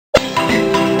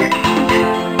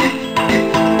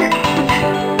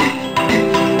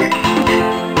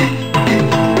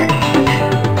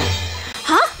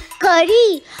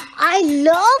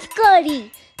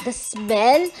curry. The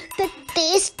smell, the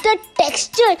taste, the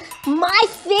texture, my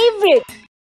favorite.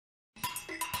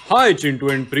 Hi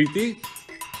Chintu and Preeti.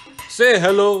 Say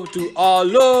hello to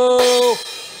Alo.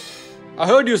 I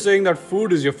heard you saying that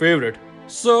food is your favorite,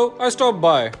 so I stopped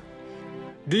by.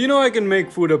 Do you know I can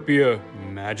make food appear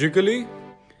magically?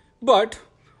 But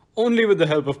only with the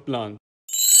help of plants.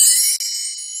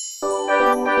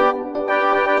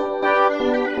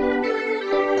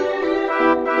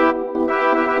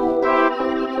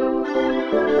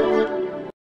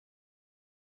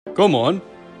 Come on,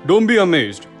 don't be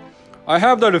amazed. I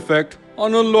have that effect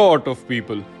on a lot of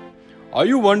people. Are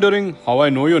you wondering how I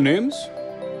know your names?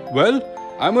 Well,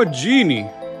 I'm a genie.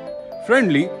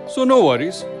 Friendly, so no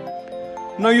worries.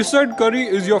 Now you said curry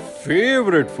is your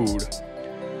favorite food.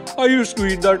 I used to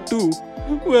eat that too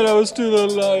when I was still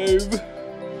alive.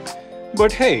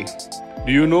 But hey,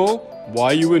 do you know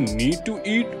why you will need to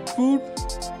eat food?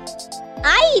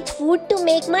 I eat food to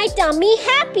make my tummy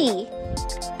happy.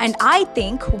 And I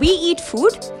think we eat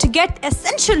food to get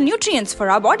essential nutrients for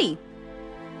our body.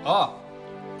 Ah,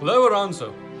 clever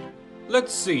answer.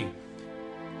 Let's see.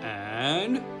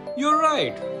 And you're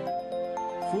right.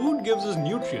 Food gives us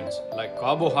nutrients like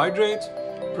carbohydrates,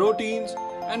 proteins,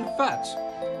 and fats,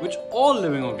 which all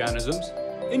living organisms,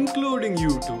 including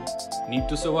you two, need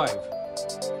to survive.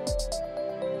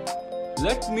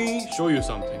 Let me show you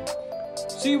something.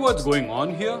 See what's going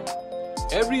on here?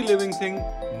 Every living thing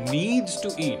needs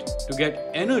to eat to get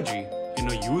energy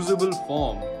in a usable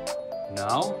form.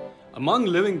 Now, among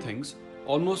living things,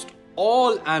 almost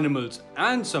all animals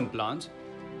and some plants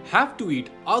have to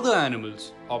eat other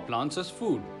animals or plants as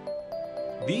food.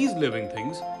 These living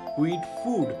things who eat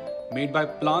food made by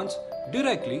plants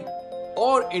directly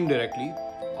or indirectly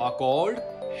are called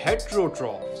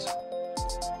heterotrophs.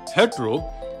 Hetero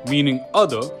meaning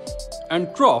other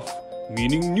and troph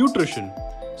meaning nutrition.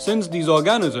 Since these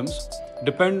organisms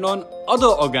depend on other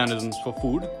organisms for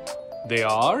food, they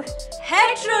are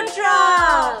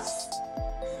Heterotrophs!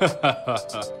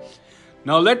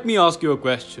 Now let me ask you a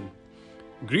question.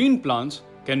 Green plants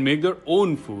can make their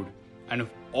own food, and if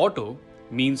auto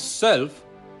means self,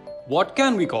 what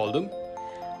can we call them?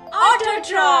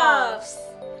 Autotrophs!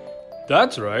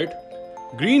 That's right.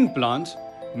 Green plants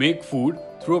make food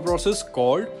through a process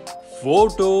called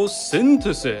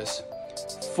photosynthesis.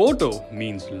 Photo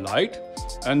means light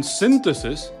and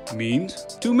synthesis means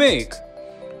to make.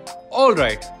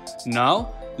 Alright,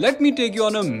 now let me take you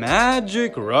on a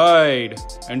magic ride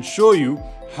and show you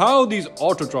how these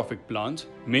autotrophic plants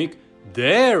make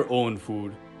their own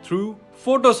food through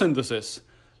photosynthesis.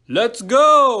 Let's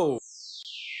go!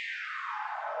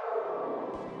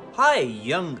 Hi,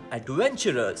 young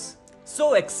adventurers.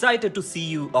 So excited to see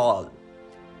you all.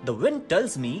 The wind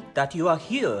tells me that you are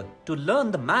here to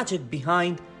learn the magic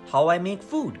behind how I make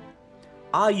food.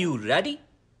 Are you ready?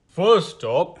 First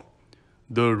stop,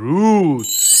 the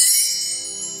roots.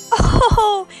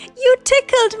 Oh, you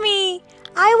tickled me.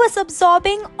 I was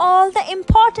absorbing all the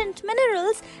important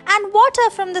minerals and water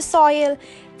from the soil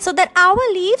so that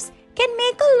our leaves can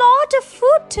make a lot of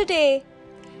food today.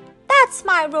 That's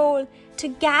my role, to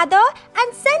gather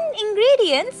and send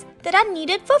ingredients that are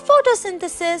needed for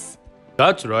photosynthesis.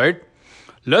 That's right.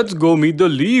 Let's go meet the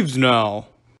leaves now.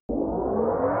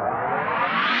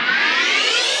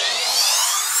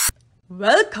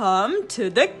 Welcome to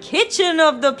the kitchen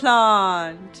of the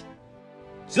plant.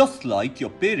 Just like your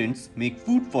parents make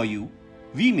food for you,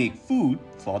 we make food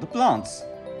for the plants.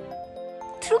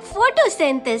 Through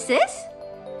photosynthesis?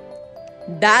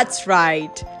 That's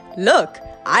right. Look,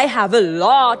 I have a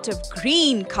lot of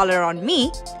green color on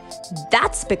me.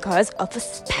 That's because of a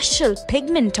special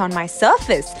pigment on my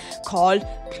surface called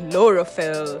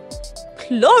chlorophyll.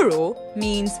 Chloro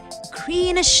means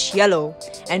greenish yellow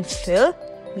and phyll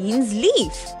means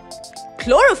leaf.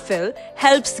 Chlorophyll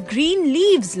helps green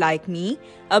leaves like me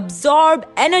absorb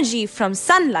energy from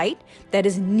sunlight that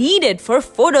is needed for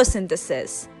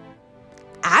photosynthesis.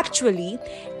 Actually,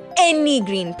 any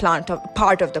green part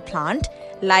of the plant,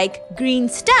 like green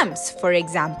stems, for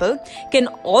example, can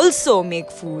also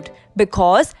make food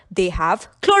because they have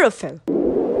chlorophyll.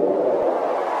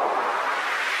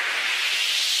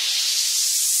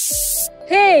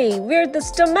 Hey, we're the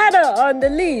stomata on the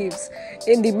leaves.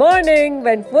 In the morning,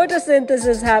 when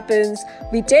photosynthesis happens,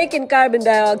 we take in carbon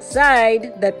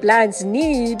dioxide that plants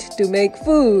need to make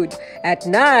food. At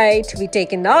night, we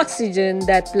take in oxygen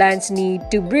that plants need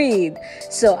to breathe.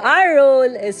 So our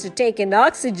role is to take in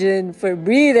oxygen for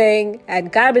breathing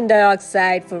and carbon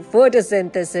dioxide for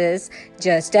photosynthesis,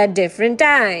 just at different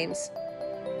times.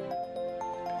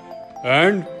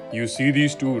 And you see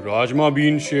these two Rajma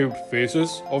bean shaped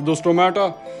faces of the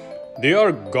stomata? They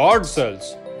are God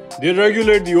cells. They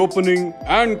regulate the opening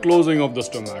and closing of the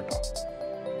stomata.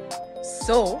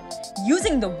 So,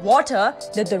 using the water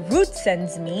that the root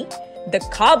sends me, the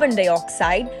carbon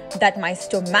dioxide that my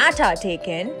stomata take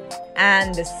in,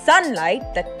 and the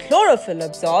sunlight that chlorophyll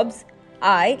absorbs,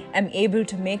 I am able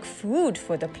to make food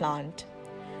for the plant.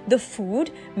 The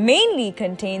food mainly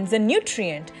contains a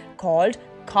nutrient called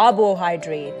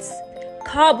carbohydrates.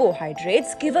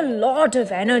 Carbohydrates give a lot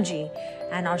of energy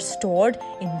and are stored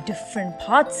in different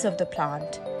parts of the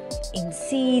plant. In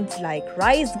seeds like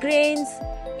rice grains,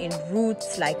 in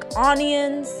roots like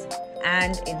onions,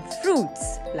 and in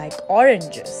fruits like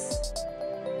oranges.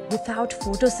 Without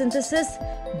photosynthesis,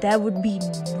 there would be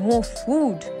no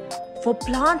food for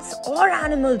plants or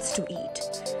animals to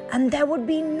eat, and there would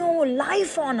be no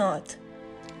life on Earth.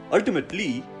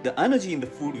 Ultimately, the energy in the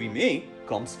food we make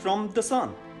comes from the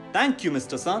sun. Thank you,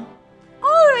 Mr. Sun.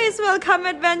 Always welcome,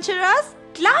 adventurers.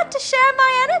 Glad to share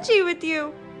my energy with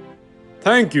you.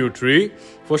 Thank you, Tree,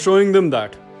 for showing them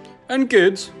that. And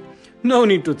kids, no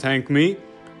need to thank me,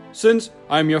 since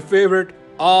I'm your favorite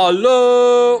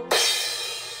Alo.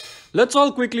 Let's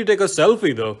all quickly take a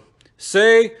selfie though.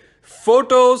 Say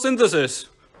photosynthesis.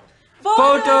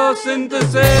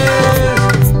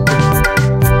 Photosynthesis!